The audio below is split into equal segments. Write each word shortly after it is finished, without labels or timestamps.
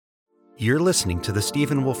You're listening to the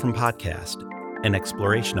Stephen Wolfram Podcast, an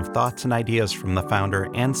exploration of thoughts and ideas from the founder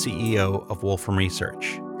and CEO of Wolfram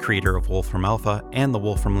Research, creator of Wolfram Alpha and the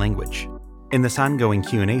Wolfram language. In this ongoing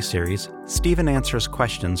Q&A series, Stephen answers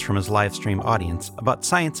questions from his live stream audience about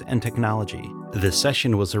science and technology. This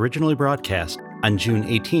session was originally broadcast on June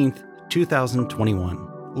 18th,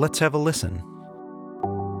 2021. Let's have a listen.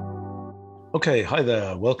 Okay, hi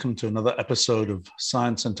there. Welcome to another episode of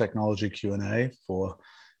Science and Technology Q&A for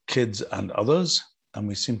kids and others. And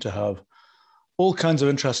we seem to have all kinds of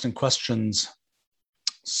interesting questions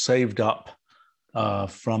saved up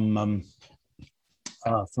from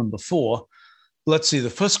before. Let's see, the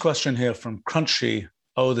first question here from Crunchy.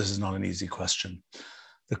 Oh, this is not an easy question.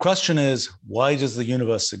 The question is, why does the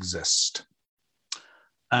universe exist?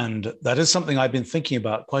 And that is something I've been thinking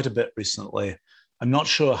about quite a bit recently. I'm not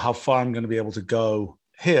sure how far I'm going to be able to go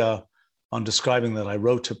here on describing that. I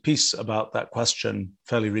wrote a piece about that question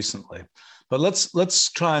fairly recently. But let's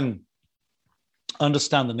try and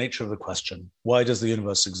understand the nature of the question. Why does the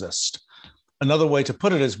universe exist? Another way to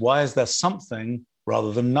put it is, why is there something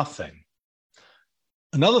rather than nothing?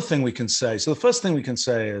 Another thing we can say, so the first thing we can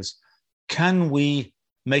say is, can we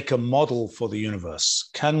make a model for the universe?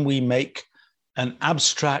 Can we make an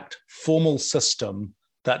abstract formal system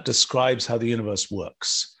that describes how the universe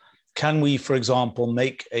works? Can we, for example,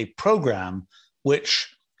 make a program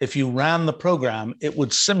which, if you ran the program, it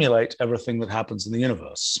would simulate everything that happens in the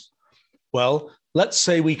universe? Well, let's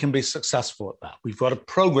say we can be successful at that. We've got a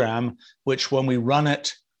program which, when we run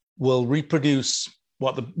it, will reproduce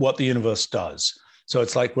what the universe does. So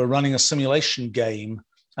it's like we're running a simulation game,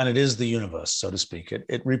 and it is the universe, so to speak.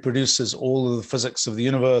 It reproduces all of the physics of the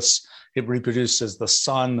universe. It reproduces the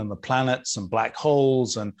sun and the planets and black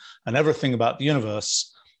holes and everything about the universe.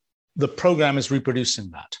 The program is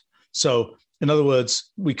reproducing that. So in other words,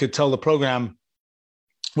 we could tell the program,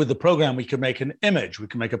 with the program, we could make an image. We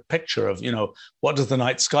can make a picture of, what does the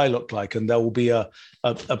night sky look like? And there will be a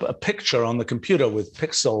picture on the computer with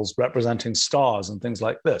pixels representing stars and things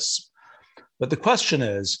like this. But the question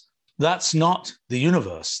is, that's not the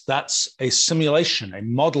universe. That's a simulation, a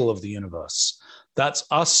model of the universe. That's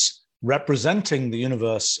us representing the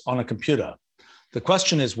universe on a computer. The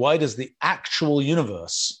question is, why does the actual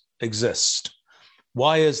universe exist?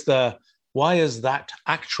 Why is that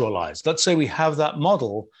actualized? Let's say we have that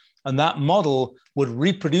model, and that model would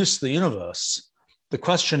reproduce the universe. The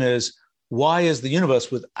question is, why is the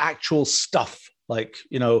universe with actual stuff, like,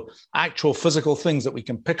 actual physical things that we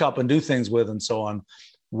can pick up and do things with and so on?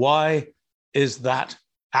 Why is that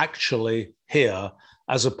actually here,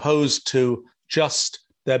 as opposed to just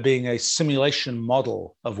there being a simulation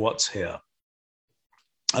model of what's here?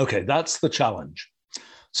 Okay, that's the challenge.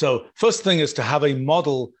 So first thing is to have a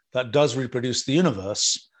model that does reproduce the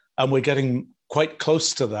universe, and we're getting quite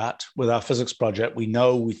close to that with our physics project. We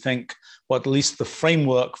think what at least the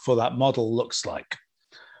framework for that model looks like.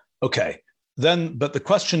 Okay, but the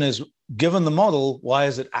question is, given the model, why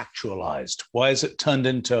is it actualized? Why is it turned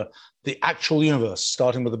into the actual universe,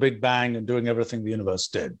 starting with the Big Bang and doing everything the universe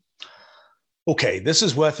did? Okay, this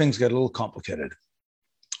is where things get a little complicated.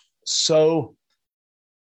 So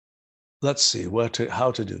let's see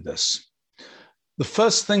how to do this. The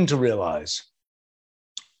first thing to realize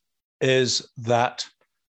is that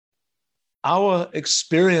our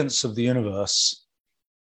experience of the universe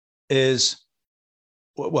is,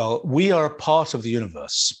 well, we are a part of the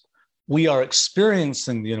universe. We are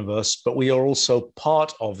experiencing the universe, but we are also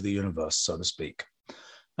part of the universe, so to speak.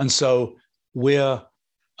 And so we're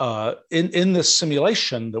in this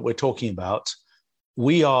simulation that we're talking about,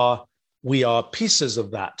 we are pieces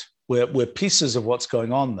of that. We're pieces of what's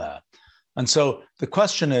going on there. And so the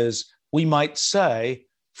question is, we might say,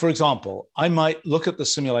 for example, I might look at the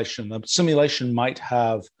simulation. The simulation might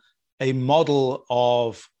have a model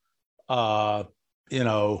of, a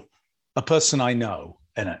person I know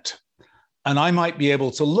in it. And I might be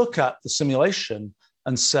able to look at the simulation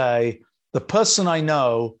and say, the person I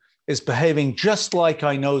know is behaving just like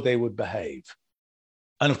I know they would behave.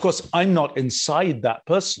 And of course, I'm not inside that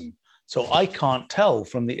person. So I can't tell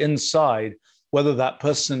from the inside whether that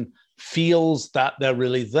person feels that they're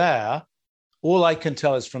really there. All I can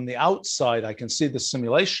tell is from the outside, I can see the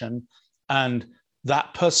simulation, and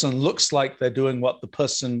that person looks like they're doing what the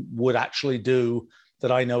person would actually do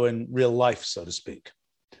that I know in real life, so to speak.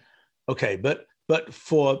 Okay, but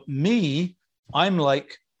for me, I'm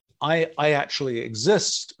like, I actually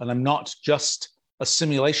exist, and I'm not just a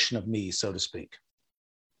simulation of me, so to speak.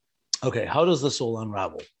 Okay, how does this all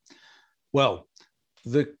unravel? Well,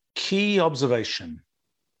 the key observation,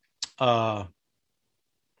 let's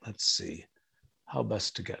see how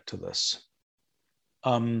best to get to this.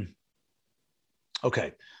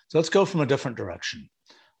 Okay, so let's go from a different direction.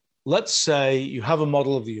 Let's say you have a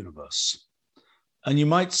model of the universe. And you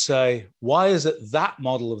might say, why is it that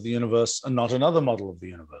model of the universe and not another model of the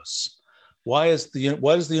universe? Why does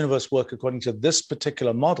the universe work according to this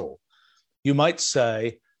particular model? You might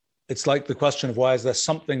say, it's like the question of why is there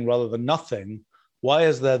something rather than nothing? Why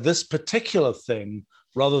is there this particular thing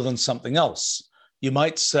rather than something else? You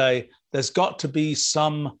might say, there's got to be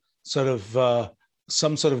some sort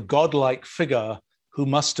of godlike figure who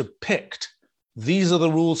must have picked, these are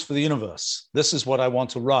the rules for the universe. This is what I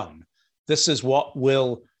want to run. This is what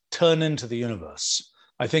will turn into the universe.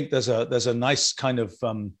 I think there's a nice kind of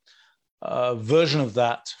version of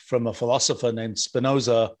that from a philosopher named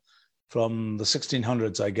Spinoza from the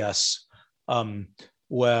 1600s, I guess,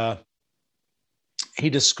 where he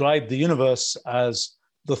described the universe as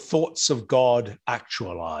the thoughts of God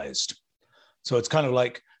actualized. So it's kind of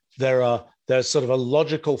like there's sort of a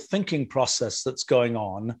logical thinking process that's going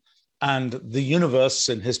on, and the universe,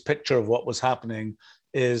 in his picture of what was happening,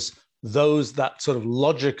 is that sort of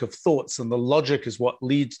logic of thoughts, and the logic is what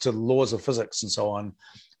leads to the laws of physics and so on.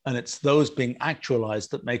 And it's those being actualized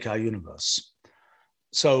that make our universe.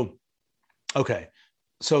 So, okay.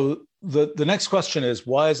 So the next question is,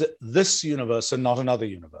 why is it this universe and not another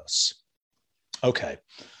universe? Okay.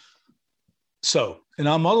 So in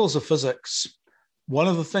our models of physics, one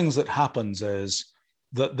of the things that happens is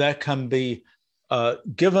that there can be,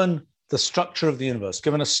 given the structure of the universe,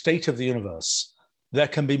 given a state of the universe, there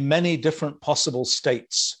can be many different possible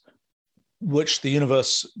states which the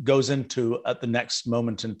universe goes into at the next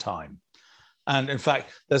moment in time. And in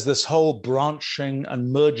fact, there's this whole branching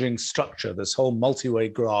and merging structure, this whole multi-way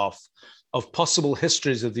graph of possible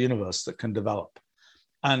histories of the universe that can develop.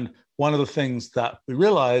 And one of the things that we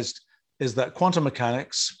realized is that quantum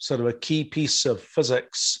mechanics, sort of a key piece of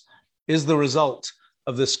physics, is the result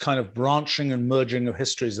of this kind of branching and merging of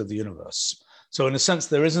histories of the universe. So in a sense,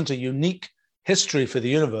 there isn't a unique history for the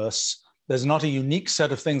universe. There's not a unique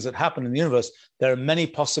set of things that happen in the universe. There are many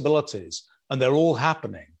possibilities, and they're all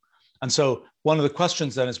happening. And so one of the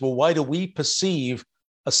questions then is, well, why do we perceive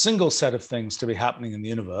a single set of things to be happening in the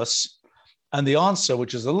universe? And the answer,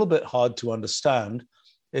 which is a little bit hard to understand,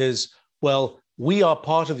 is, well, we are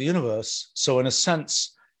part of the universe. So in a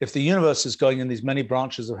sense, if the universe is going in these many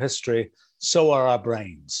branches of history, so are our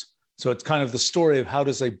brains. So it's kind of the story of how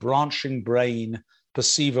does a branching brain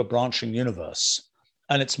perceive a branching universe.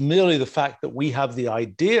 And it's merely the fact that we have the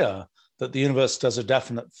idea that the universe does a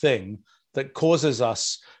definite thing that causes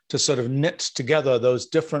us to sort of knit together those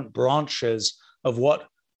different branches of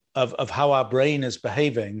how our brain is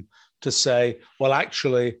behaving to say, well,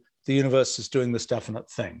 actually, the universe is doing this definite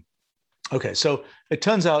thing. Okay, so it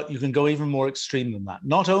turns out you can go even more extreme than that.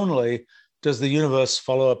 Not only does the universe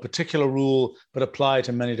follow a particular rule, but apply it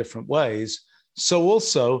in many different ways, so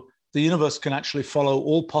also the universe can actually follow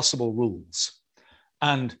all possible rules.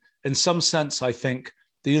 And in some sense, I think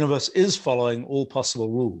the universe is following all possible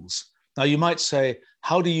rules. Now, you might say,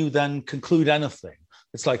 how do you then conclude anything?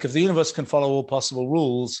 It's like if the universe can follow all possible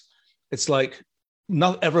rules, it's like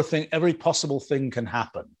not everything, every possible thing can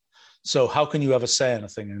happen. So how can you ever say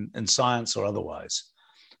anything in science or otherwise?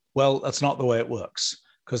 Well, that's not the way it works.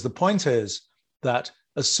 Because the point is that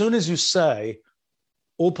as soon as you say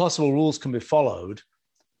all possible rules can be followed,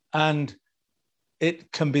 and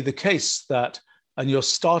it can be the case that, and you're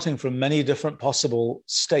starting from many different possible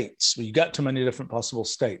states, you get to many different possible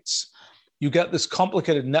states, you get this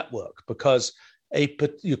complicated network because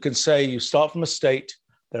you can say you start from a state,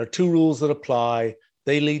 there are two rules that apply,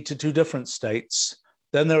 they lead to two different states,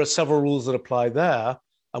 then there are several rules that apply there.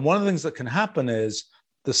 And one of the things that can happen is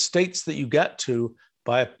the states that you get to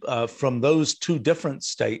from those two different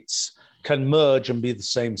states can merge and be the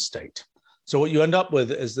same state. So what you end up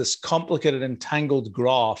with is this complicated, entangled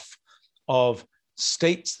graph of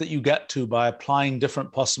states that you get to by applying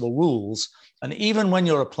different possible rules. And even when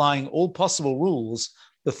you're applying all possible rules,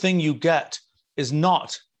 the thing you get is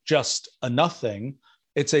not just a nothing.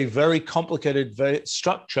 It's a very complicated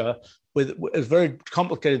structure with a very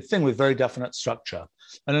complicated thing with very definite structure.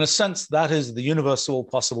 And in a sense, that is the universe of all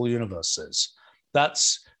possible universes.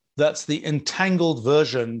 That's the entangled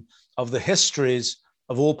version of the histories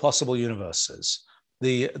of all possible universes.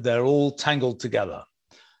 They're all tangled together.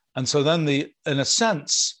 And so then in a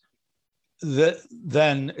sense,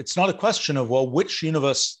 then it's not a question of, well, which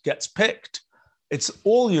universe gets picked? It's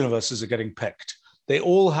all universes are getting picked. They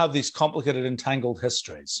all have these complicated, entangled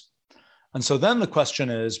histories. And so then the question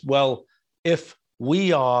is, well, if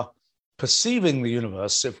we are perceiving the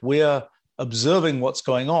universe, if we're observing what's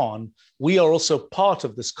going on, we are also part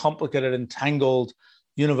of this complicated, entangled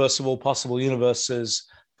universe of all possible universes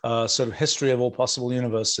sort of history of all possible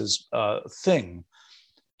universes thing.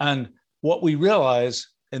 And what we realize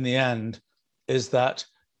in the end is that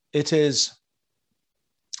it is,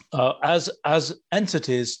 as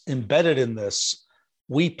entities embedded in this,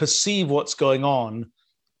 we perceive what's going on.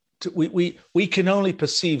 We can only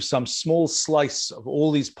perceive some small slice of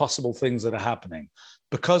all these possible things that are happening,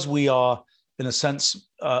 because we are, in a sense,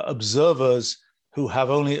 observers who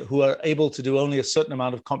are able to do only a certain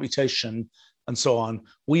amount of computation and so on.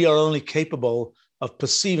 We are only capable of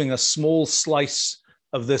perceiving a small slice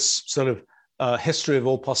of this sort of history of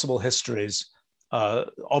all possible histories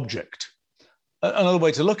object. Another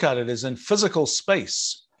way to look at it is, in physical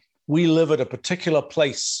space, we live at a particular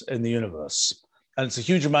place in the universe. And it's a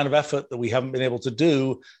huge amount of effort that we haven't been able to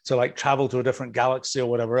do to, like, travel to a different galaxy or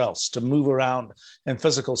whatever else, to move around in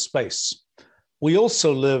physical space. We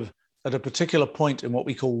also live at a particular point in what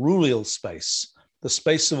we call rulal space, the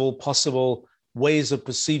space of all possible ways of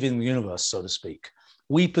perceiving the universe, so to speak.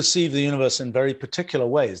 We perceive the universe in very particular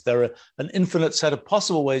ways. There are an infinite set of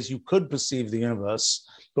possible ways you could perceive the universe,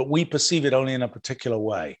 but we perceive it only in a particular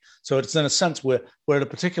way. So it's, in a sense, we're at a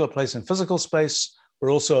particular place in physical space.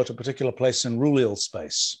 We're also at a particular place in rulal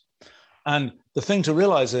space. And the thing to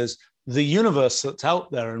realize is, the universe that's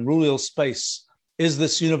out there in rulal space is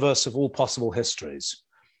this universe of all possible histories.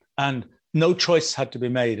 And no choice had to be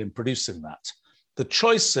made in producing that. The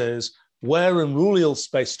choice is, where in rulal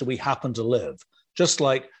space do we happen to live? Just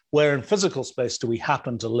like where in physical space do we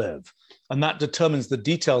happen to live? And that determines the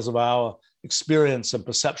details of our experience and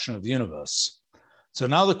perception of the universe. So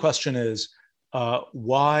now the question is,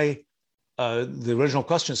 why? The original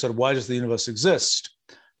question said, why does the universe exist?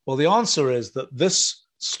 Well, the answer is that this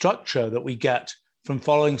structure that we get from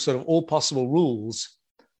following sort of all possible rules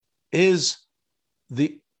is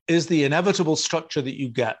the inevitable structure that you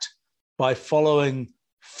get by following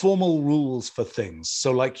formal rules for things.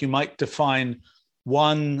 So, like, you might define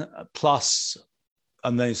 1 plus,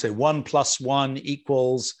 and then you say 1 plus 1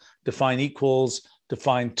 equals, define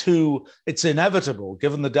 2. It's inevitable,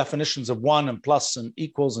 given the definitions of 1 and plus and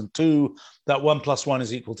equals and 2, that 1 plus 1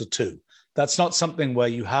 is equal to 2. That's not something where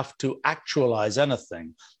you have to actualize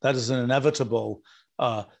anything. That is an inevitable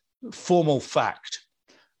formal fact.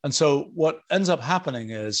 And so what ends up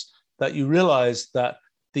happening is that you realize that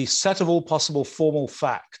the set of all possible formal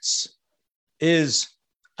facts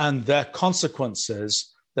and their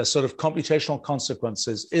consequences, their sort of computational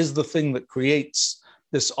consequences, is the thing that creates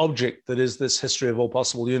this object that is this history of all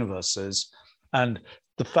possible universes. And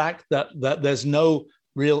the fact that there's no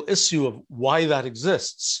real issue of why that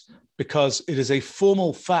exists, because it is a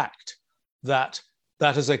formal fact that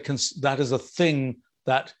is a thing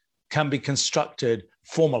that can be constructed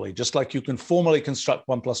formally, just like you can formally construct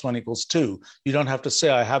 1 plus 1 equals 2. You don't have to say,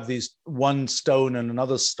 I have these one stone and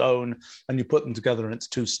another stone, and you put them together and it's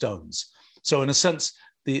 2 stones. So in a sense,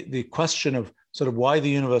 the question of sort of why the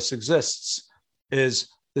universe exists is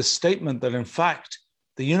this statement that, in fact,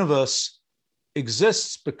 the universe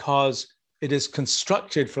exists because it is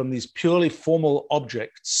constructed from these purely formal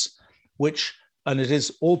objects, and it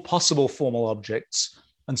is all possible formal objects.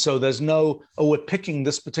 And so there's no, we're picking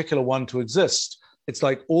this particular one to exist. It's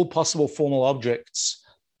like all possible formal objects,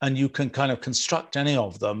 and you can kind of construct any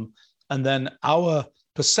of them. And then our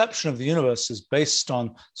perception of the universe is based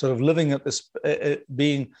on sort of living at this,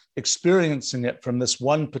 experiencing it from this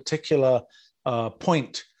one particular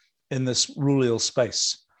point in this rulal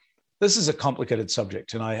space. This is a complicated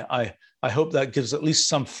subject, and I hope that gives at least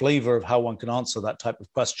some flavor of how one can answer that type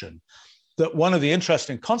of question. That one of the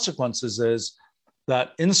interesting consequences is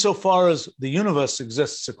that insofar as the universe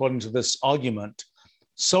exists according to this argument,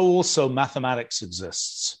 so also mathematics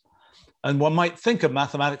exists. And one might think of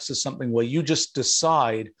mathematics as something where you just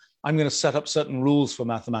decide, I'm going to set up certain rules for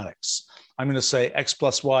mathematics. I'm going to say x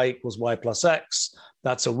plus y equals y plus x.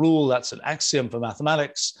 That's a rule, that's an axiom for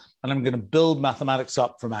mathematics. And I'm going to build mathematics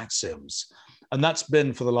up from axioms. And that's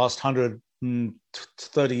been, for the last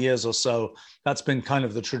 130 years or so, that's been kind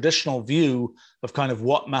of the traditional view of kind of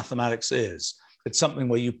what mathematics is. It's something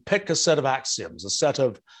where you pick a set of axioms, a set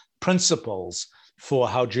of principles for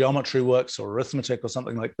how geometry works or arithmetic or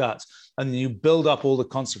something like that, and you build up all the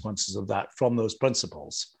consequences of that from those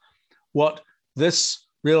principles. What this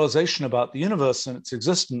realization about the universe and its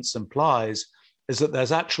existence implies is that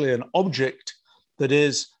there's actually an object that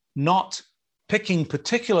is not picking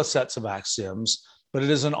particular sets of axioms, but it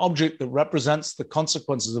is an object that represents the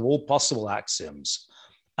consequences of all possible axioms.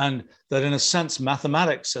 And that, in a sense,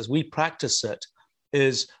 mathematics, as we practice it,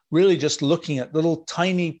 is really just looking at little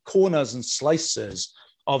tiny corners and slices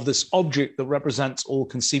of this object that represents all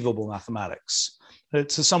conceivable mathematics.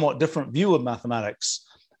 It's a somewhat different view of mathematics,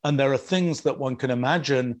 And there are things that one can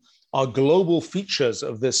imagine are global features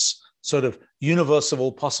of this sort of universe of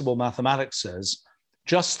all possible mathematics is,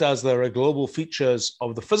 just as there are global features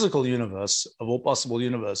of the physical universe of all possible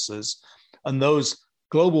universes. And those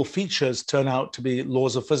global features turn out to be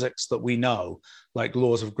laws of physics that we know, like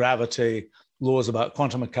laws of gravity, laws about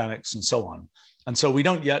quantum mechanics, and so on. And so we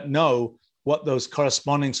don't yet know what those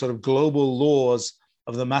corresponding sort of global laws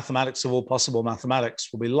of the mathematics of all possible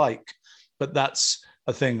mathematics will be like. But that's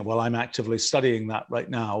a thing, well, I'm actively studying that right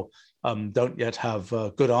now. Don't yet have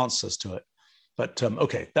good answers to it. But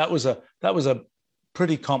okay, that was a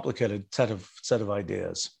pretty complicated set of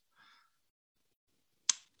ideas.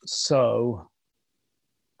 So,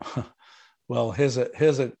 well, here's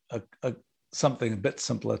a something a bit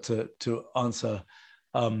simpler to answer.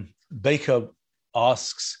 Baker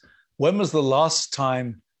asks, when was the last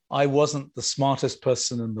time I wasn't the smartest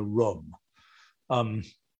person in the room?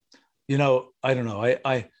 You know, I don't know.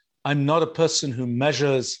 I'm not a person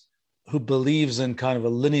who believes in kind of a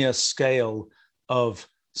linear scale of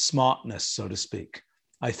smartness, so to speak.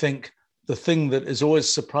 I think the thing that is always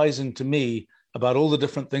surprising to me about all the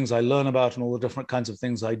different things I learn about and all the different kinds of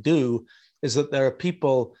things I do is that there are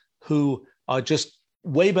people who are just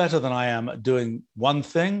way better than I am at doing one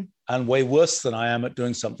thing and way worse than I am at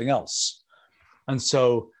doing something else. And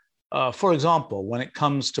so, for example, when it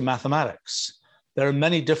comes to mathematics, there are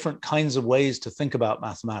many different kinds of ways to think about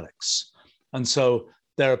mathematics. And so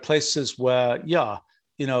there are places where, yeah,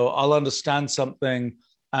 you know, I'll understand something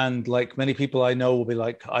and like many people I know will be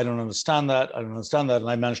like, I don't understand that, and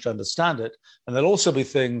I managed to understand it. And there'll also be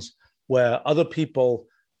things where other people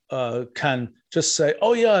can just say,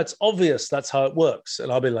 oh yeah, it's obvious, that's how it works.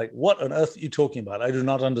 And I'll be like, what on earth are you talking about? I do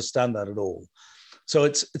not understand that at all. So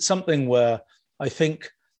it's something where I think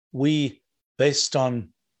we, based on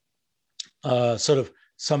sort of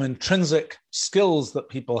some intrinsic skills that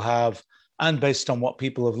people have and based on what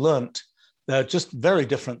people have learnt, they're just very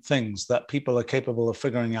different things that people are capable of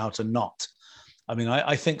figuring out and not. I mean,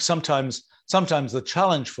 I think sometimes the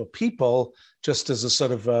challenge for people, just as a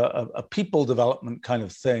sort of a people development kind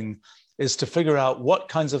of thing, is to figure out what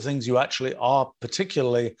kinds of things you actually are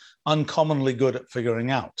particularly uncommonly good at figuring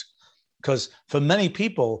out. Because for many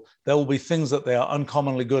people, there will be things that they are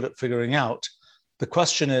uncommonly good at figuring out. The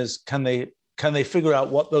question is, can they figure out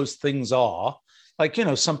what those things are? Like, you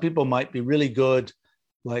know, some people might be really good.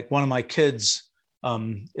 Like one of my kids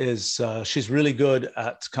she's really good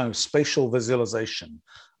at kind of spatial visualization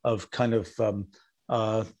of kind of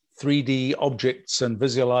 3D objects and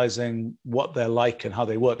visualizing what they're like and how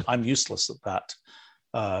they work. I'm useless at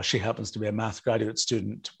that. She happens to be a math graduate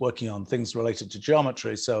student working on things related to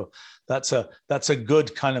geometry. So that's a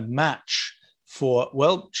good kind of match for,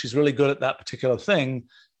 well, she's really good at that particular thing.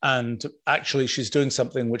 And actually she's doing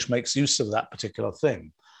something which makes use of that particular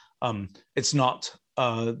thing. It's not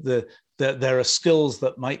there are skills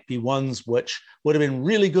that might be ones which would have been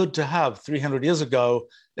really good to have 300 years ago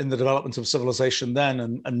in the development of civilization then,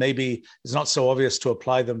 and maybe it's not so obvious to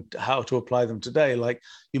apply them, how to apply them today. Like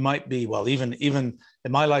you might be, well, even in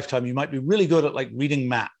my lifetime, you might be really good at like reading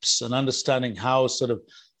maps and understanding how sort of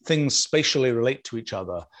things spatially relate to each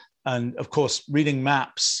other. And of course, reading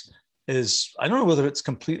maps is, I don't know whether it's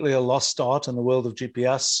completely a lost art in the world of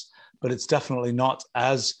GPS, but it's definitely not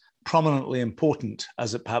as prominently important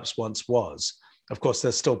as it perhaps once was. Of course,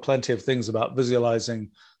 there's still plenty of things about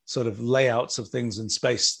visualizing sort of layouts of things in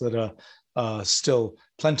space that are still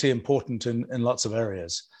plenty important in lots of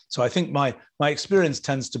areas. So I think my experience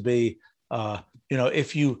tends to be, you know,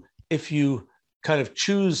 if you kind of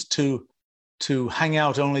choose to hang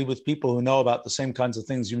out only with people who know about the same kinds of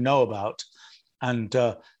things you know about, and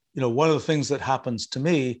you know, one of the things that happens to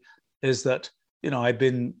me is that, you know, I've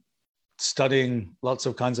been studying lots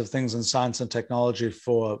of kinds of things in science and technology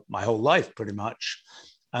for my whole life, pretty much.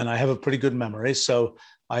 And I have a pretty good memory. So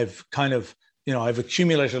I've kind of, you know, I've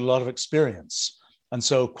accumulated a lot of experience. And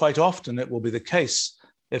so quite often it will be the case,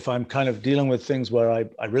 if I'm kind of dealing with things where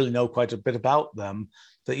I really know quite a bit about them,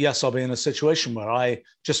 that yes, I'll be in a situation where I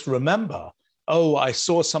just remember, oh, I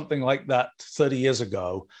saw something like that 30 years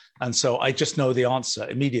ago. And so I just know the answer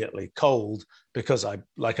immediately, cold, because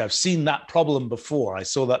I've seen that problem before. I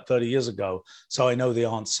saw that 30 years ago, so I know the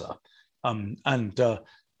answer.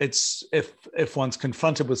 It's if one's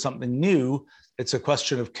confronted with something new, it's a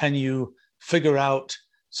question of, can you figure out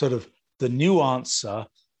sort of the new answer?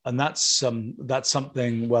 And that's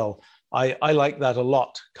something, well, I like that a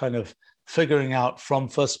lot, kind of figuring out from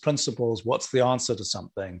first principles what's the answer to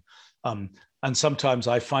something. And sometimes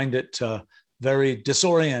I find it very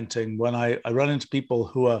disorienting when I run into people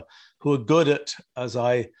who are good at, as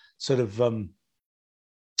I sort of,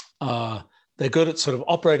 they're good at sort of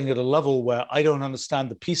operating at a level where I don't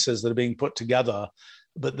understand the pieces that are being put together,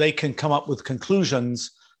 but they can come up with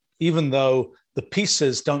conclusions, even though the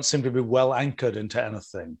pieces don't seem to be well anchored into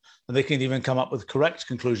anything. And they can even come up with correct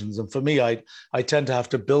conclusions. And for me, I tend to have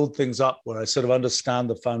to build things up where I sort of understand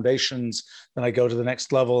the foundations, then I go to the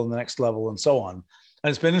next level and the next level and so on.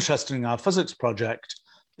 And it's been interesting in our physics project.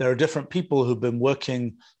 There are different people who've been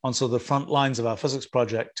working on sort of the front lines of our physics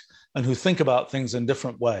project and who think about things in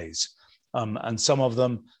different ways. And some of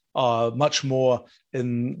them are much more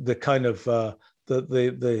in the kind of the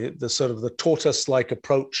sort of the tortoise-like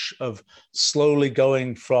approach of slowly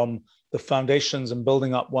going from the foundations and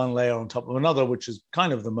building up one layer on top of another, which is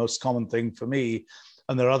kind of the most common thing for me.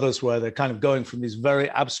 And there are others where they're kind of going from these very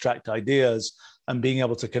abstract ideas and being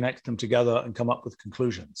able to connect them together and come up with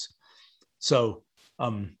conclusions. So,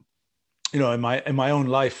 you know, in my own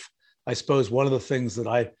life, I suppose one of the things that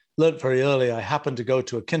I learned very early, I happened to go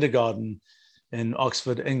to a kindergarten in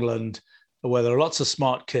Oxford, England, where there are lots of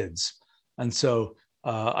smart kids. And so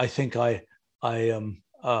I think from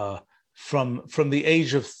the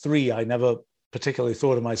age of 3, I never particularly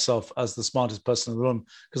thought of myself as the smartest person in the room,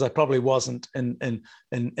 because I probably wasn't in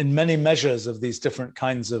many measures of these different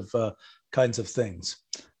kinds of things.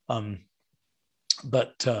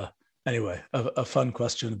 But anyway, a fun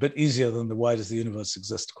question, a bit easier than the why does the universe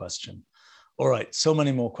exist question. All right, so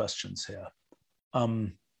many more questions here.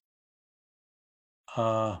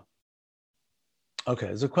 Okay,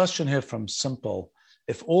 there's a question here from Simple.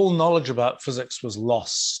 If all knowledge about physics was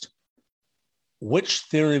lost, which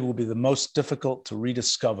theory will be the most difficult to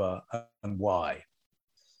rediscover and why?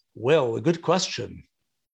 Well, a good question.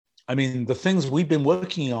 I mean, the things we've been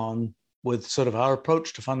working on with sort of our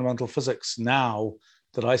approach to fundamental physics now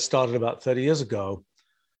that I started about 30 years ago,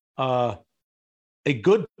 a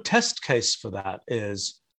good test case for that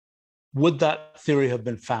is, would that theory have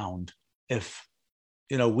been found if,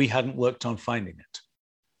 you know, we hadn't worked on finding it?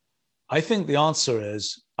 I think the answer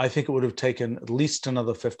is, I think it would have taken at least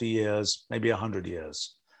another 50 years, maybe 100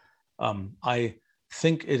 years. I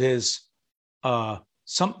think it is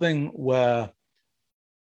something where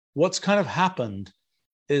what's kind of happened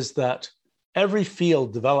is that every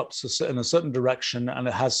field develops in a certain direction, and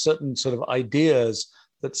it has certain sort of ideas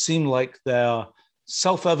that seem like they're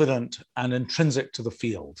self-evident and intrinsic to the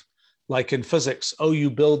field. Like in physics, oh, you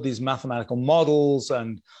build these mathematical models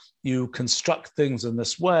and you construct things in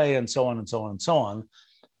this way, and so on and so on and so on.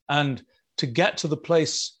 And to get to the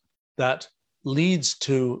place that leads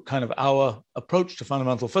to kind of our approach to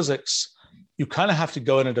fundamental physics, you kind of have to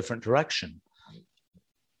go in a different direction.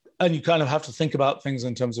 And you kind of have to think about things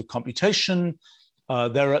in terms of computation.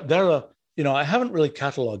 There are, you know, I haven't really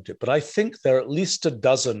cataloged it, but I think there are at least a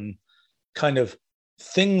dozen kind of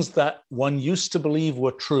things that one used to believe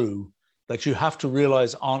were true that you have to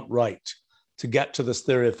realize aren't right to get to this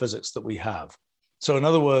theory of physics that we have. So in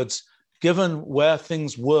other words, given where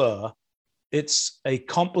things were, it's a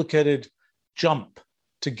complicated jump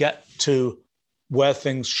to get to where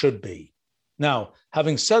things should be. Now,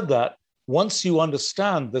 having said that, once you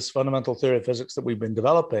understand this fundamental theory of physics that we've been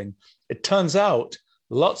developing, it turns out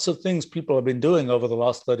lots of things people have been doing over the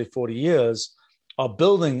last 30, 40 years are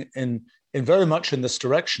building in very much in this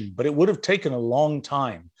direction. But it would have taken a long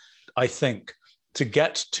time, I think, to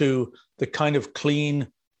get to the kind of clean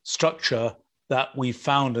structure that we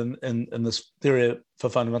found in this theory for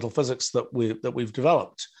fundamental physics that we've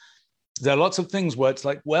developed. There are lots of things where it's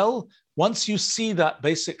like, well, once you see that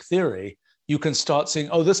basic theory, you can start seeing,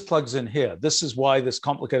 oh, this plugs in here. This is why this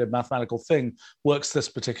complicated mathematical thing works this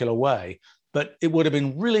particular way. But it would have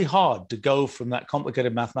been really hard to go from that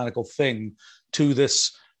complicated mathematical thing to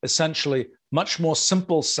this essentially much more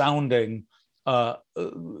simple sounding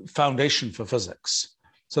foundation for physics.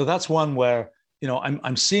 So that's one where, you know,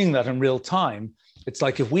 I'm seeing that in real time. It's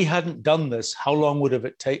like, if we hadn't done this, how long would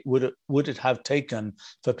it have taken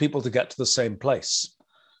for people to get to the same place?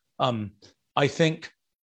 I think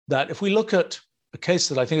that if we look at a case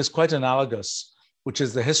that I think is quite analogous, which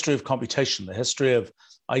is the history of computation, the history of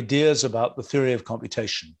ideas about the theory of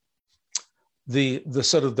computation, the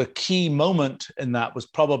sort of the key moment in that was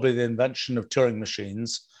probably the invention of Turing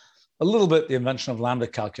machines, a little bit the invention of lambda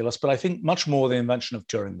calculus, but I think much more the invention of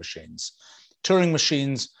Turing machines. Turing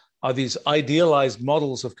machines are these idealized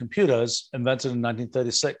models of computers invented in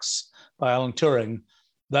 1936 by Alan Turing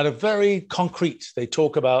that are very concrete. They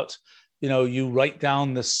talk about, you know, you write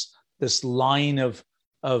down this line of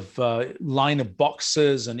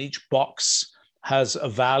boxes, and each box has a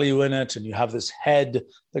value in it, and you have this head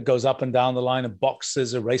that goes up and down the line of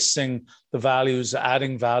boxes, erasing the values,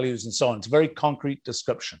 adding values, and so on. It's a very concrete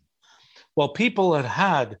description. Well, people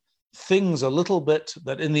had things a little bit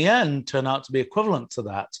that in the end turn out to be equivalent to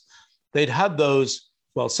that. They'd had those,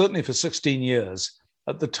 well, certainly for 16 years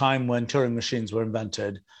at the time when Turing machines were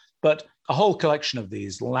invented, but a whole collection of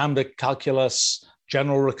these: lambda calculus,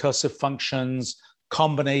 general recursive functions,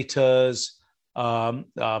 combinators,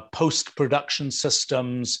 post-production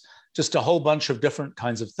systems, just a whole bunch of different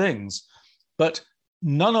kinds of things. But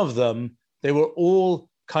none of them, they were all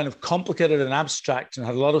kind of complicated and abstract and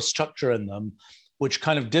had a lot of structure in them, which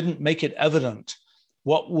kind of didn't make it evident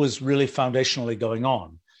what was really foundationally going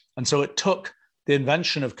on. And so it took the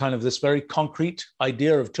invention of kind of this very concrete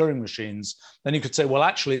idea of Turing machines. Then you could say, well,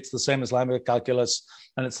 actually, it's the same as lambda calculus,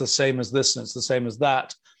 and it's the same as this, and it's the same as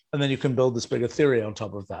that. And then you can build this bigger theory on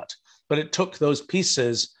top of that. But it took those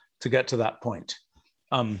pieces to get to that point.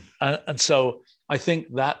 And so I think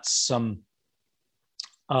that's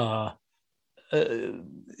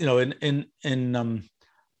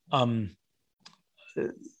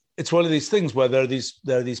it's one of these things where there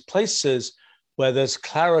are these places where there's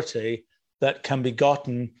clarity that can be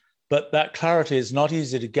gotten, but that clarity is not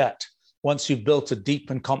easy to get once you've built a deep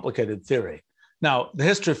and complicated theory. Now, the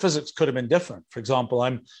history of physics could have been different. For example,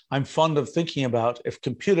 I'm fond of thinking about if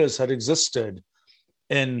computers had existed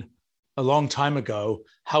in a long time ago,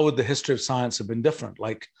 how would the history of science have been different?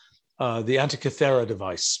 Like the Antikythera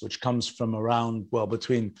device, which comes from around, well,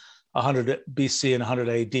 between 100 BC and 100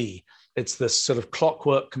 AD. It's this sort of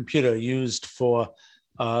clockwork computer used for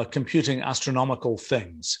computing astronomical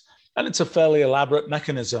things. And it's a fairly elaborate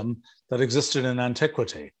mechanism that existed in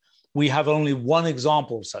antiquity. We have only one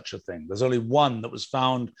example of such a thing. There's only one that was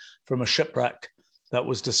found from a shipwreck that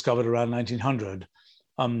was discovered around 1900.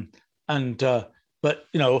 But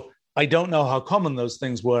I don't know how common those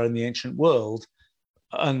things were in the ancient world.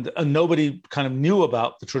 And nobody kind of knew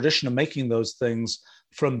about the tradition of making those things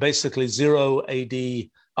from basically 0 AD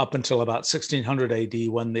up until about 1600 AD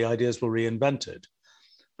when the ideas were reinvented.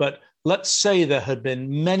 But let's say there had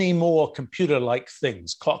been many more computer-like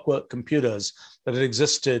things, clockwork computers that had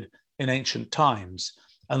existed in ancient times.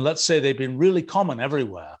 And let's say they'd been really common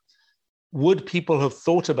everywhere. Would people have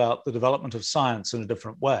thought about the development of science in a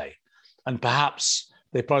different way? And perhaps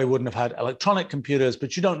they probably wouldn't have had electronic computers,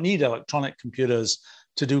 but you don't need electronic computers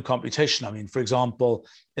to do computation. I mean, for example,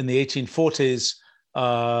 in the 1840s,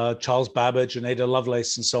 Charles Babbage and Ada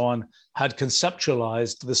Lovelace and so on had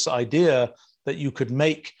conceptualized this idea that you could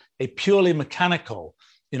make a purely mechanical,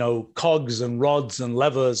 cogs and rods and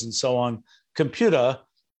levers and so on, computer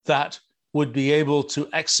that would be able to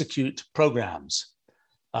execute programs.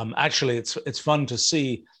 Actually, it's fun to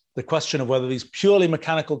see the question of whether these purely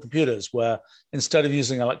mechanical computers, where instead of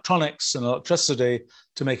using electronics and electricity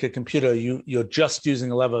to make a computer, you're just using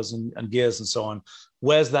levers and gears and so on,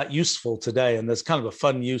 where's that useful today? And there's kind of a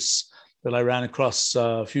fun use that I ran across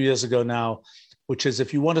a few years ago now, which is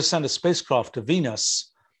if you want to send a spacecraft to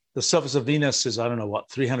Venus, the surface of Venus is,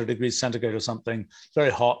 300 degrees centigrade or something, very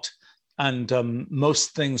hot. And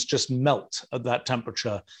most things just melt at that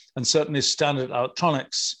temperature. And certainly standard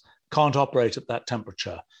electronics can't operate at that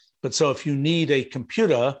temperature. But so if you need a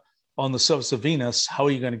computer on the surface of Venus, how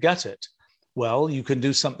are you going to get it? Well, you can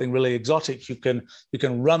do something really exotic. You can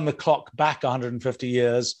run the clock back 150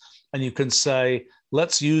 years, and you can say,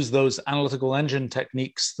 let's use those analytical engine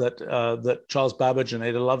techniques that Charles Babbage and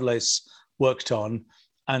Ada Lovelace worked on,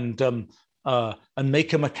 and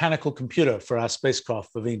make a mechanical computer for our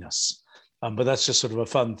spacecraft for Venus. But that's just sort of a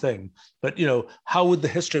fun thing. But how would the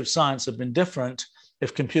history of science have been different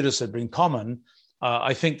if computers had been common?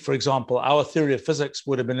 I think, for example, our theory of physics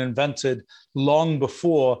would have been invented long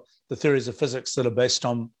before the theories of physics that are based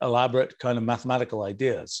on elaborate kind of mathematical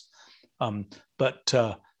ideas. But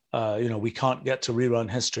we can't get to rerun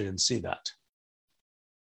history and see that.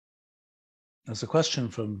 There's a question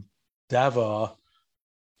from Davar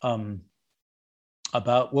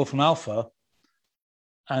about Wolfram Alpha,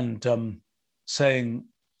 and saying,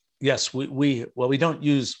 yes, we don't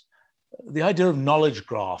use the idea of knowledge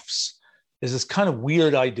graphs. Is this kind of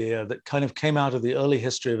weird idea that kind of came out of the early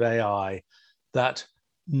history of AI, that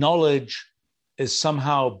knowledge is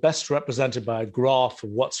somehow best represented by a graph of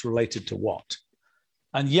what's related to what.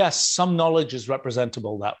 And yes, some knowledge is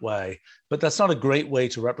representable that way, but that's not a great way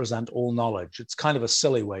to represent all knowledge. It's kind of a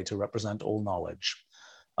silly way to represent all knowledge.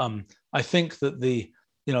 I think that the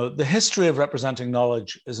history of representing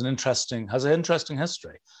knowledge has an interesting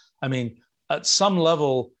history. I mean, at some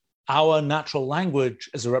level, our natural language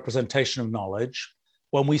is a representation of knowledge.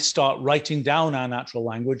 When we start writing down our natural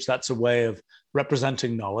language, that's a way of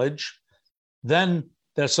representing knowledge. Then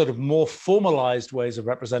there's sort of more formalized ways of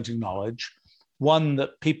representing knowledge. One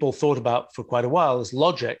that people thought about for quite a while is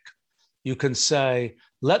logic. you can say,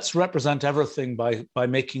 let's represent everything by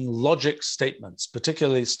making logic statements,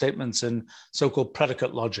 particularly statements in so-called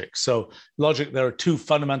predicate logic. So logic, there are two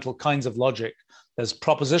fundamental kinds of logic. There's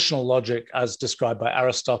propositional logic, as described by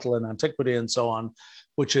Aristotle in Antiquity and so on,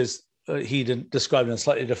 which is, he didn't describe it in a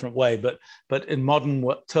slightly different way, but in modern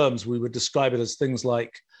terms, we would describe it as things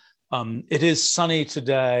like, it is sunny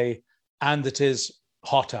today and it is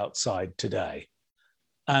hot outside today.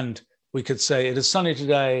 And we could say it is sunny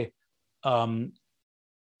today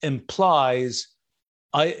implies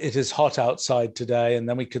it is hot outside today. And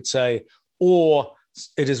then we could say, or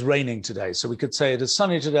it is raining today. So we could say it is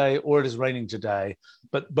sunny today or it is raining today,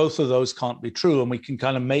 but both of those can't be true. And we can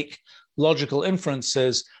kind of make logical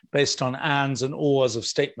inferences based on ands and ors of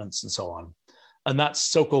statements and so on. And that's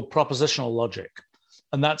so-called propositional logic.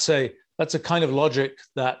 And that's a kind of logic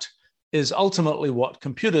that is ultimately what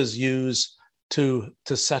computers use to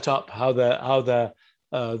set up how their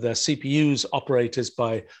CPUs operate, is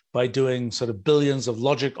by doing sort of billions of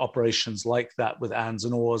logic operations like that with ands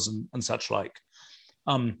and ors and such like.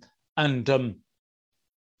 That's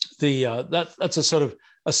a sort of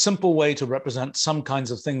a simple way to represent some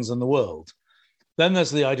kinds of things in the world. Then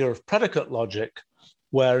there's the idea of predicate logic,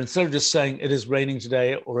 where instead of just saying it is raining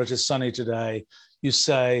today or it is sunny today, you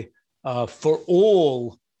say for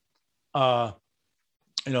all, the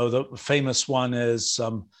famous one is,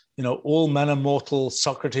 all men are mortal,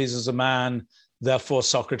 Socrates is a man, therefore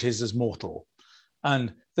Socrates is mortal.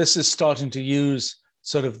 And this is starting to use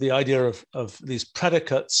sort of the idea of these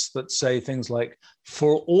predicates that say things like,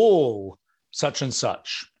 for all such and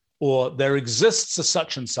such, or there exists a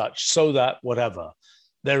such and such, so that whatever.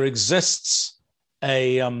 There exists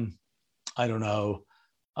a,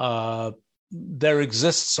 there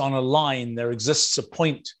exists on a line, there exists a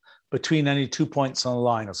point between any 2 points on a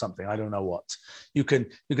line or something. I don't know what. You can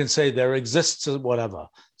say there exists a whatever.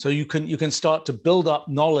 So you can start to build up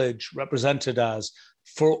knowledge represented as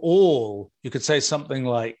for all. You could say something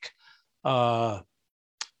like for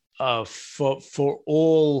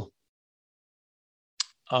all.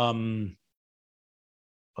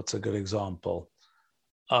 What's a good example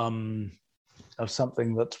of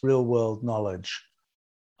something that's real world knowledge?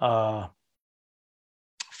 For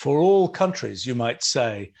all countries, you might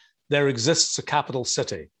say, there exists a capital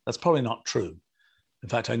city. That's probably not true. In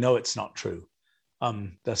fact, I know it's not true.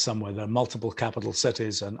 There's somewhere there are multiple capital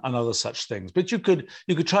cities and other such things. But you could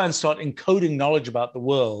try and start encoding knowledge about the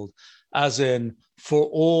world, as in, for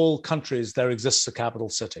all countries, there exists a capital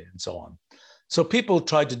city, and so on. So people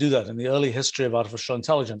tried to do that in the early history of artificial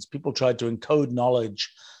intelligence. People tried to encode knowledge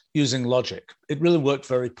using logic. It really worked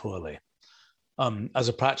very poorly as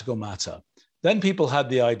a practical matter. Then people had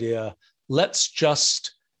the idea, let's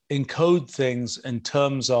just encode things in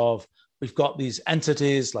terms of, we've got these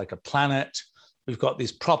entities like a planet, we've got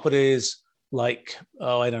these properties like,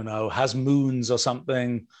 has moons or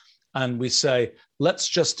something. And we say, let's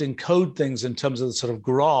just encode things in terms of the sort of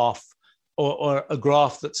graph, or a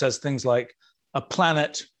graph that says things like, a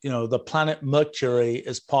planet, the planet Mercury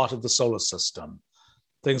is part of the solar system,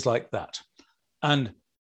 things like that. And,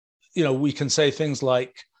 we can say things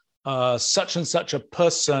like, such and such a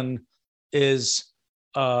person is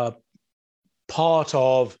part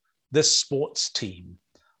of this sports team.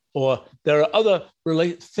 Or there are other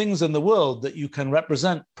things in the world that you can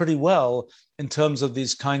represent pretty well in terms of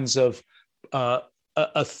these kinds of, a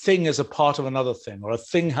thing is a part of another thing, or a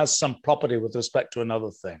thing has some property with respect to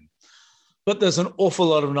another thing. But there's an awful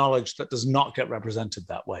lot of knowledge that does not get represented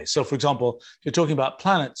that way. So, for example, if you're talking about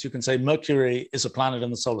planets, you can say Mercury is a planet in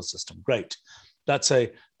the solar system. Great. That's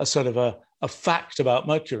a sort of a fact about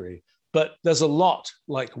Mercury. But there's a lot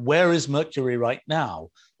like, where is Mercury right now?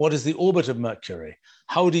 What is the orbit of Mercury?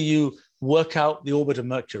 How do you work out the orbit of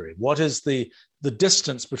Mercury? What is the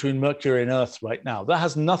distance between Mercury and Earth right now? That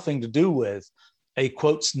has nothing to do with a,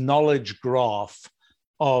 quotes, knowledge graph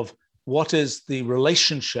of what is the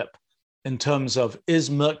relationship in terms of,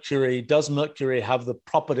 does Mercury have the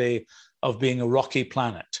property of being a rocky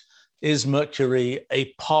planet? Is Mercury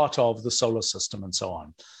a part of the solar system, and so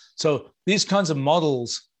on? So these kinds of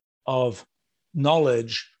models of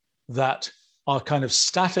knowledge that are kind of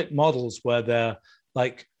static models, where they're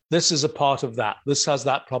like, this is a part of that, this has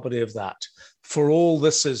that property of that, for all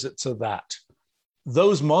this is, it's a that.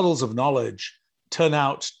 Those models of knowledge turn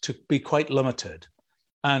out to be quite limited.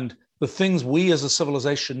 And the things we as a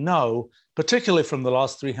civilization know, particularly from the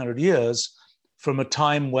last 300 years, from a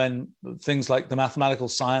time when things like the mathematical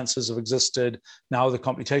sciences have existed, now the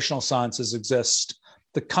computational sciences exist,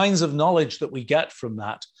 the kinds of knowledge that we get from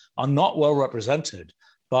that are not well represented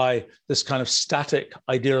by this kind of static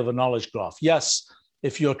idea of a knowledge graph. Yes,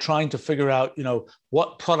 if you're trying to figure out,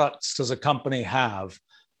 what products does a company have,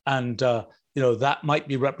 and that might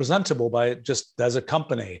be representable by just there's a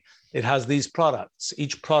company, it has these products,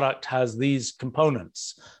 each product has these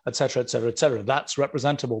components, et cetera, et cetera, et cetera. That's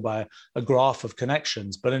representable by a graph of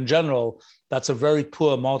connections. But in general, that's a very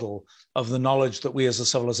poor model of the knowledge that we as a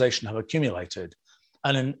civilization have accumulated.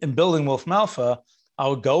 And in building Wolfram Alpha,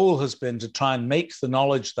 our goal has been to try and make the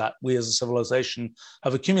knowledge that we as a civilization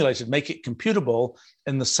have accumulated, make it computable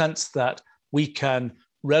in the sense that we can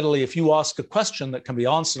readily, if you ask a question that can be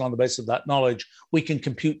answered on the basis of that knowledge, we can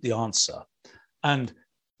compute the answer. And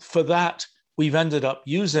for that, we've ended up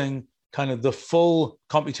using kind of the full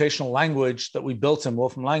computational language that we built in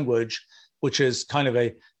Wolfram language, which is kind of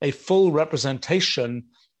a full representation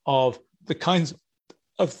of the kinds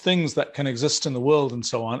of things that can exist in the world and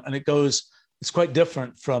so on. And it's quite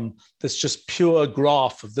different from this just pure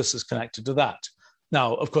graph of this is connected to that.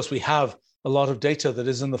 Now, of course, we have a lot of data that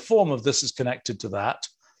is in the form of this is connected to that,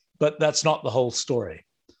 but that's not the whole story.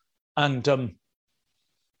 And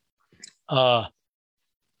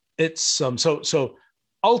it's so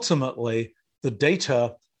ultimately the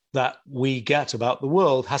data that we get about the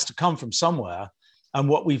world has to come from somewhere. And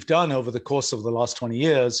what we've done over the course of the last 20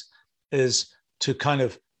 years is to kind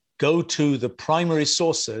of go to the primary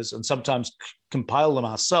sources and sometimes compile them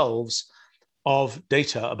ourselves of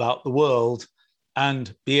data about the world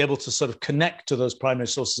and be able to sort of connect to those primary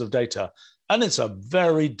sources of data. And it's a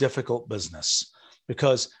very difficult business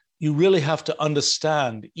because you really have to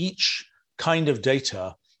understand each kind of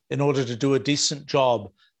data in order to do a decent job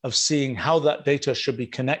of seeing how that data should be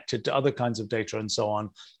connected to other kinds of data and so on,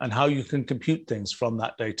 and how you can compute things from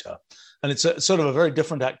that data. And it's sort of a very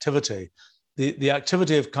different activity. The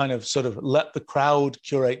activity of kind of sort of let the crowd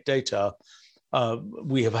curate data.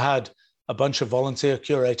 We have had a bunch of volunteer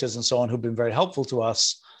curators and so on who've been very helpful to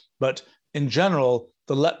us. But in general,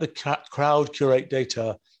 the let the crowd curate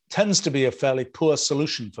data tends to be a fairly poor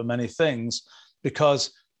solution for many things,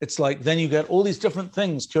 because it's like then you get all these different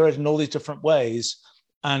things curated in all these different ways.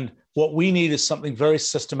 And what we need is something very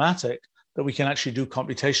systematic that we can actually do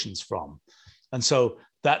computations from. And so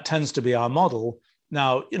that tends to be our model.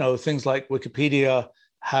 Now, things like Wikipedia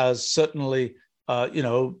has certainly,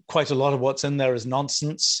 quite a lot of what's in there is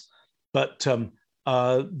nonsense, but and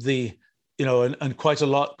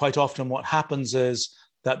quite often what happens is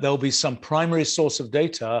that there'll be some primary source of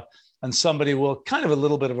data and somebody will kind of a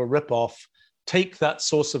little bit of a ripoff, take that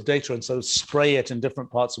source of data and sort of spray it in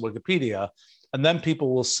different parts of Wikipedia. And then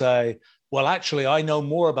people will say, well, actually, I know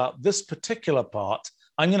more about this particular part.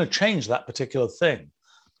 I'm going to change that particular thing.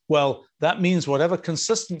 Well, that means whatever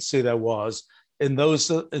consistency there was in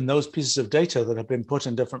those pieces of data that have been put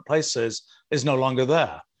in different places is no longer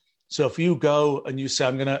there. So if you go and you say,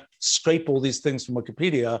 I'm going to scrape all these things from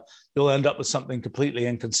Wikipedia, you'll end up with something completely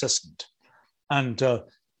inconsistent. And but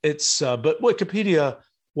Wikipedia,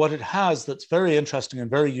 what it has that's very interesting and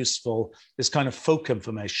very useful is kind of folk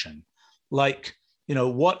information. Like,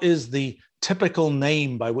 what is the typical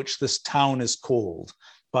name by which this town is called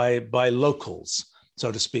by locals,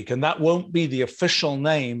 so to speak. And that won't be the official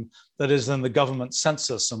name that is in the government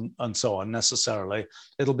census and so on necessarily.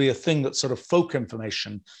 It'll be a thing that's sort of folk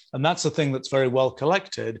information. And that's a thing that's very well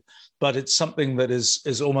collected, but it's something that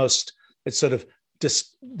is almost, it's sort of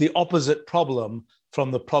the opposite problem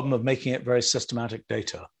from the problem of making it very systematic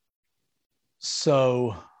data.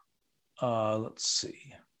 So let's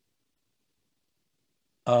see.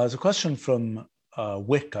 There's a question from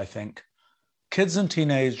Wick, I think. Kids and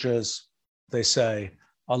teenagers, they say,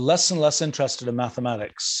 are less and less interested in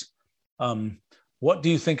mathematics. What do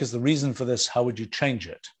you think is the reason for this? How would you change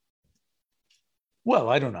it? Well,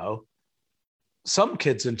 I don't know. Some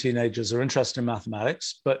kids and teenagers are interested in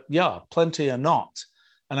mathematics, but yeah, plenty are not.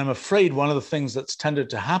 And I'm afraid one of the things that's tended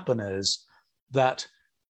to happen is that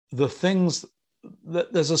there's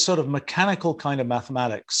a sort of mechanical kind of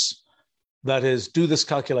mathematics that is, do this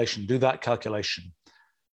calculation, do that calculation.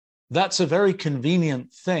 That's a very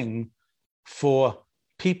convenient thing for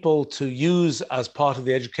people to use as part of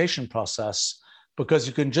the education process, because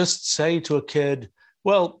you can just say to a kid,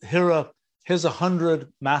 well, here's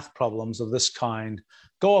 100 math problems of this kind.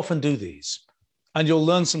 Go off and do these. And you'll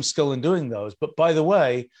learn some skill in doing those. But by the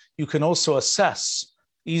way, you can also assess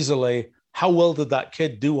easily how well did that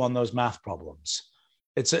kid do on those math problems.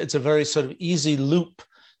 It's a very sort of easy loop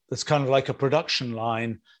that's kind of like a production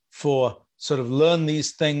line for sort of learn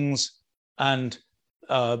these things and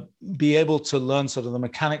be able to learn sort of the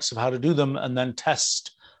mechanics of how to do them, and then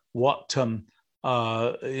test what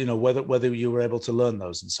whether you were able to learn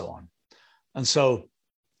those and so on. And so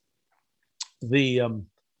this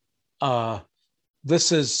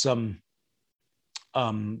is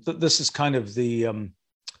this is kind of this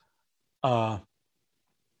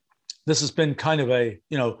has been kind of a,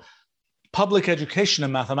 public education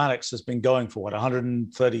in mathematics has been going for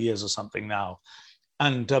 130 years or something now.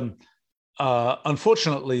 And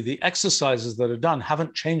unfortunately, the exercises that are done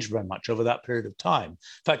haven't changed very much over that period of time. In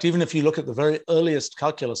fact, even if you look at the very earliest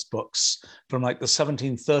calculus books from like the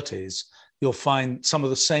 1730s, you'll find some of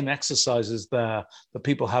the same exercises there that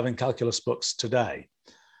people have in calculus books today.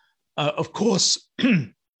 Of course,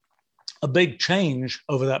 a big change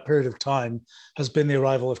over that period of time has been the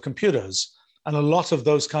arrival of computers. And a lot of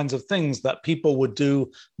those kinds of things that people would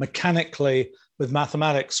do mechanically with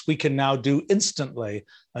mathematics, we can now do instantly.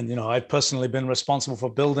 And, I've personally been responsible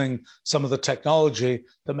for building some of the technology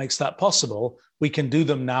that makes that possible. We can do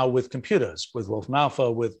them now with computers, with Wolfram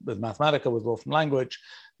Alpha, with Mathematica, with Wolfram Language,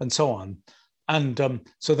 and so on. And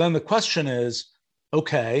so then the question is,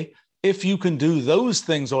 okay, if you can do those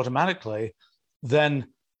things automatically, then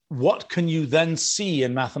what can you then see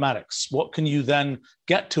in mathematics? What can you then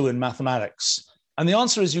get to in mathematics? And the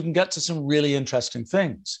answer is you can get to some really interesting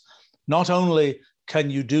things. Not only can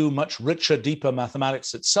you do much richer, deeper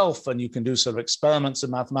mathematics itself, and you can do sort of experiments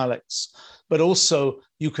in mathematics, but also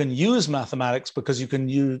you can use mathematics because you can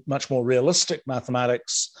use much more realistic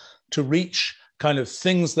mathematics to reach kind of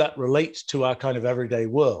things that relate to our kind of everyday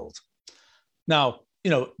world. Now,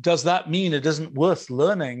 does that mean it isn't worth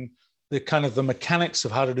learning the mechanics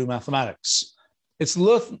of how to do mathematics? It's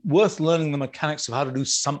worth learning the mechanics of how to do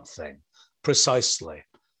something precisely.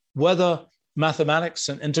 Whether mathematics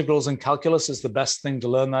and integrals and calculus is the best thing to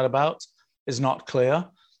learn that about is not clear.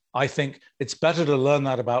 I think it's better to learn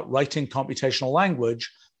that about writing computational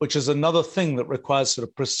language, which is another thing that requires sort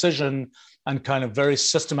of precision and kind of very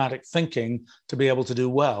systematic thinking to be able to do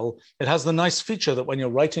well. It has the nice feature that when you're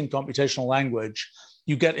writing computational language,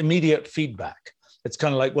 you get immediate feedback. It's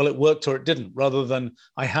kind of like, well, it worked or it didn't, rather than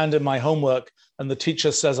I hand in my homework and the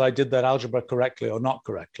teacher says I did that algebra correctly or not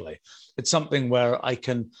correctly. It's something where I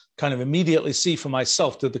can kind of immediately see for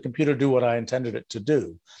myself, did the computer do what I intended it to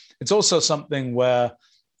do? It's also something where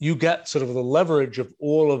you get sort of the leverage of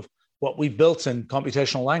all of what we built in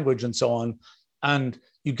computational language and so on, and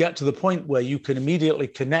you get to the point where you can immediately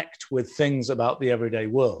connect with things about the everyday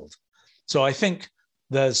world. So I think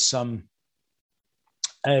there's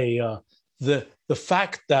the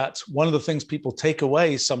fact that one of the things people take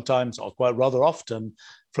away sometimes, or quite rather often,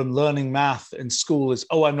 from learning math in school is,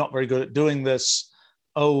 oh, I'm not very good at doing this.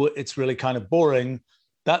 Oh, it's really kind of boring.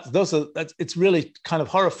 It's really kind of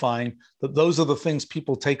horrifying that those are the things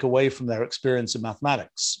people take away from their experience in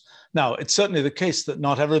mathematics. Now, it's certainly the case that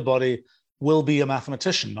not everybody will be a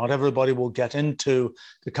mathematician. Not everybody will get into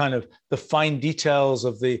the fine details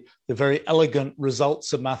of the very elegant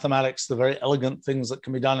results of mathematics, the very elegant things that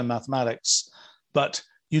can be done in mathematics. But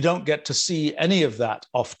you don't get to see any of that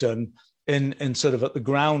often in sort of at the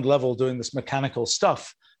ground level doing this mechanical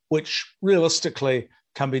stuff, which realistically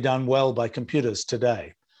can be done well by computers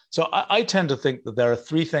today. So I tend to think that there are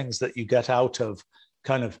three things that you get out of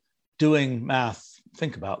kind of doing math.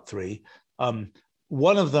 Think about three.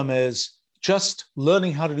 One of them is just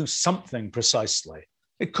learning how to do something precisely.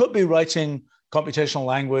 It could be writing computational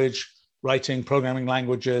language, writing programming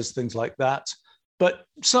languages, things like that. But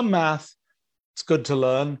some math, it's good to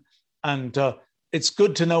learn. And it's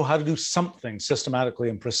good to know how to do something systematically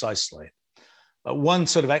and precisely. One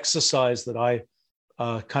sort of exercise that I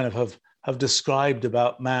kind of have described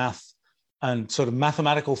about math and sort of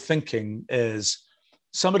mathematical thinking is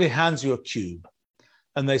somebody hands you a cube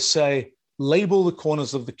and they say, label the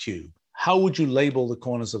corners of the cube. How would you label the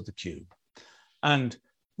corners of the cube? And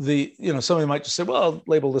somebody might just say, well,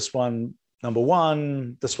 label this one number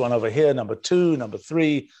one, this one over here, number two, number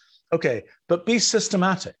three. Okay, but be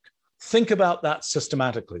systematic. Think about that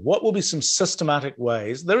systematically. What will be some systematic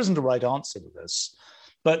ways? There isn't a right answer to this,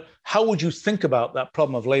 but how would you think about that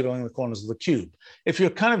problem of labeling the corners of the cube? If you're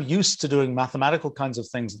kind of used to doing mathematical kinds of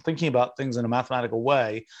things and thinking about things in a mathematical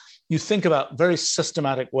way, you think about very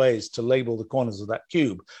systematic ways to label the corners of that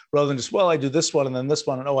cube, rather than just, well, I do this one and then this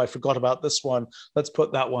one, and oh, I forgot about this one. Let's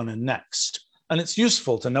put that one in next. And it's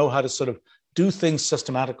useful to know how to sort of do things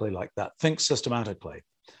systematically like that, think systematically.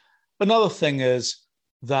 Another thing is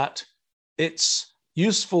that it's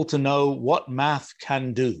useful to know what math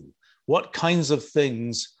can do, what kinds of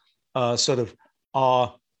things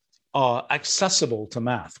are accessible to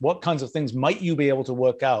math, what kinds of things might you be able to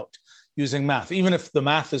work out using math. Even if the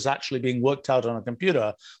math is actually being worked out on a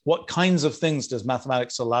computer, what kinds of things does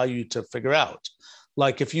mathematics allow you to figure out?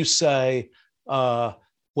 Like if you say,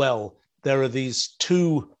 well, there are these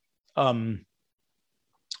two,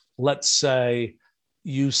 let's say,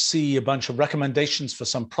 you see a bunch of recommendations for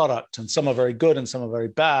some product, and some are very good and some are very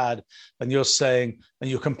bad. And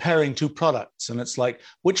you're comparing two products, and it's like,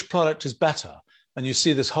 which product is better? And you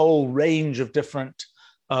see this whole range of different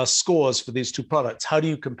scores for these two products. How do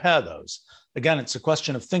you compare those? Again, it's a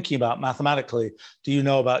question of thinking about mathematically. Do you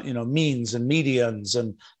know about means and medians,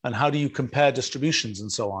 and how do you compare distributions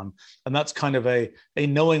and so on? And that's kind of a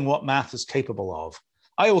knowing what math is capable of.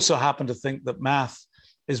 I also happen to think that math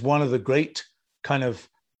is one of the great kind of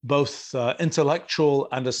both intellectual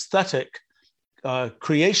and aesthetic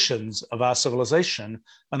creations of our civilization.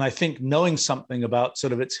 And I think knowing something about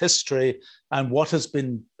sort of its history and what has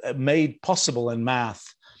been made possible in math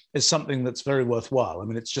is something that's very worthwhile. I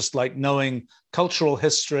mean, it's just like knowing cultural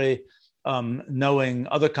history, knowing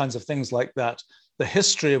other kinds of things like that, the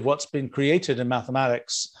history of what's been created in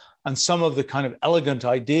mathematics, and some of the kind of elegant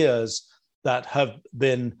ideas that have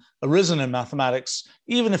been arisen in mathematics,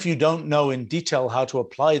 even if you don't know in detail how to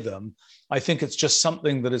apply them. I think it's just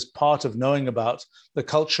something that is part of knowing about the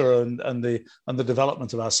culture and the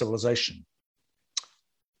development of our civilization.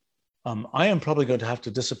 I am probably going to have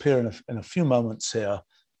to disappear in a few moments here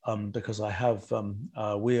because I have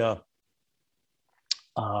we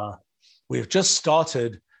have just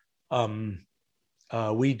started.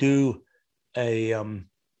 We do a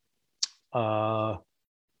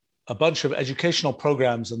bunch of educational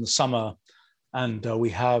programs in the summer, and we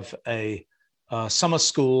have a summer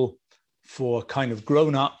school for kind of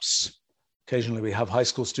grown-ups. Occasionally we have high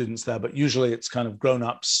school students there, but usually it's kind of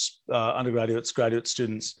grown-ups, undergraduates, graduate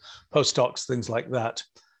students, postdocs, things like that.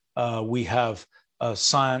 We have a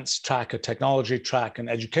science track, a technology track, an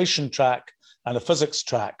education track, and a physics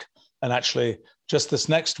track. And actually, just this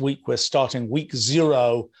next week, we're starting week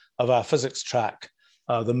 0 of our physics track.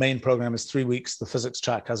 The main program is 3 weeks. The physics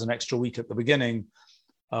track has an extra week at the beginning.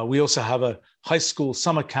 We also have a high school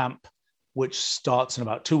summer camp, which starts in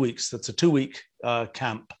about 2 weeks. That's a 2-week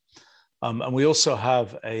camp. And we also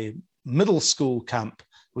have a middle school camp.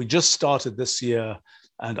 We just started this year,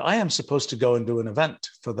 and I am supposed to go and do an event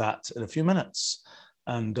for that in a few minutes.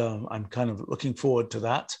 And I'm kind of looking forward to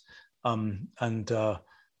that. And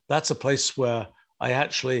that's a place where I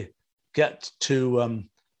actually get to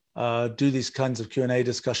do these kinds of Q&A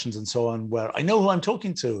discussions and so on, where I know who I'm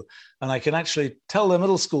talking to, and I can actually tell the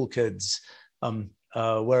middle school kids.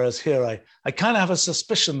 Whereas here, I kind of have a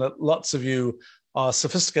suspicion that lots of you are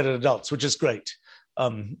sophisticated adults, which is great.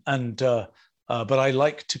 But I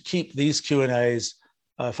like to keep these Q&As,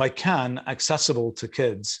 if I can, accessible to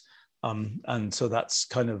kids. And so that's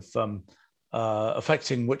kind of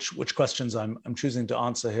affecting which questions I'm choosing to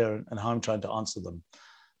answer here and how I'm trying to answer them.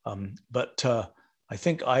 But I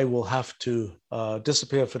think I will have to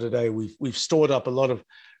disappear for today. We've stored up a lot of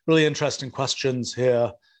really interesting questions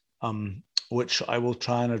here, which I will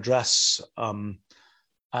try and address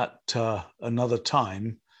at another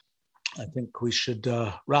time. I think we should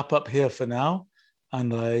wrap up here for now,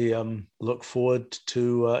 and I look forward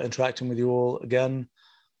to interacting with you all again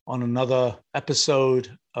on another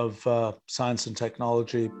episode of Science and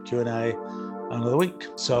Technology Q&A another week.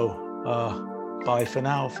 So bye for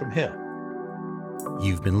now from here.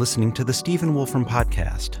 You've been listening to the Stephen Wolfram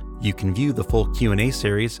Podcast. You can view the full Q&A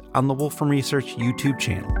series on the Wolfram Research YouTube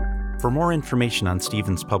channel. For more information on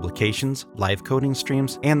Stephen's publications, live coding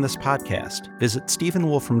streams, and this podcast, visit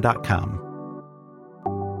stephenwolfram.com.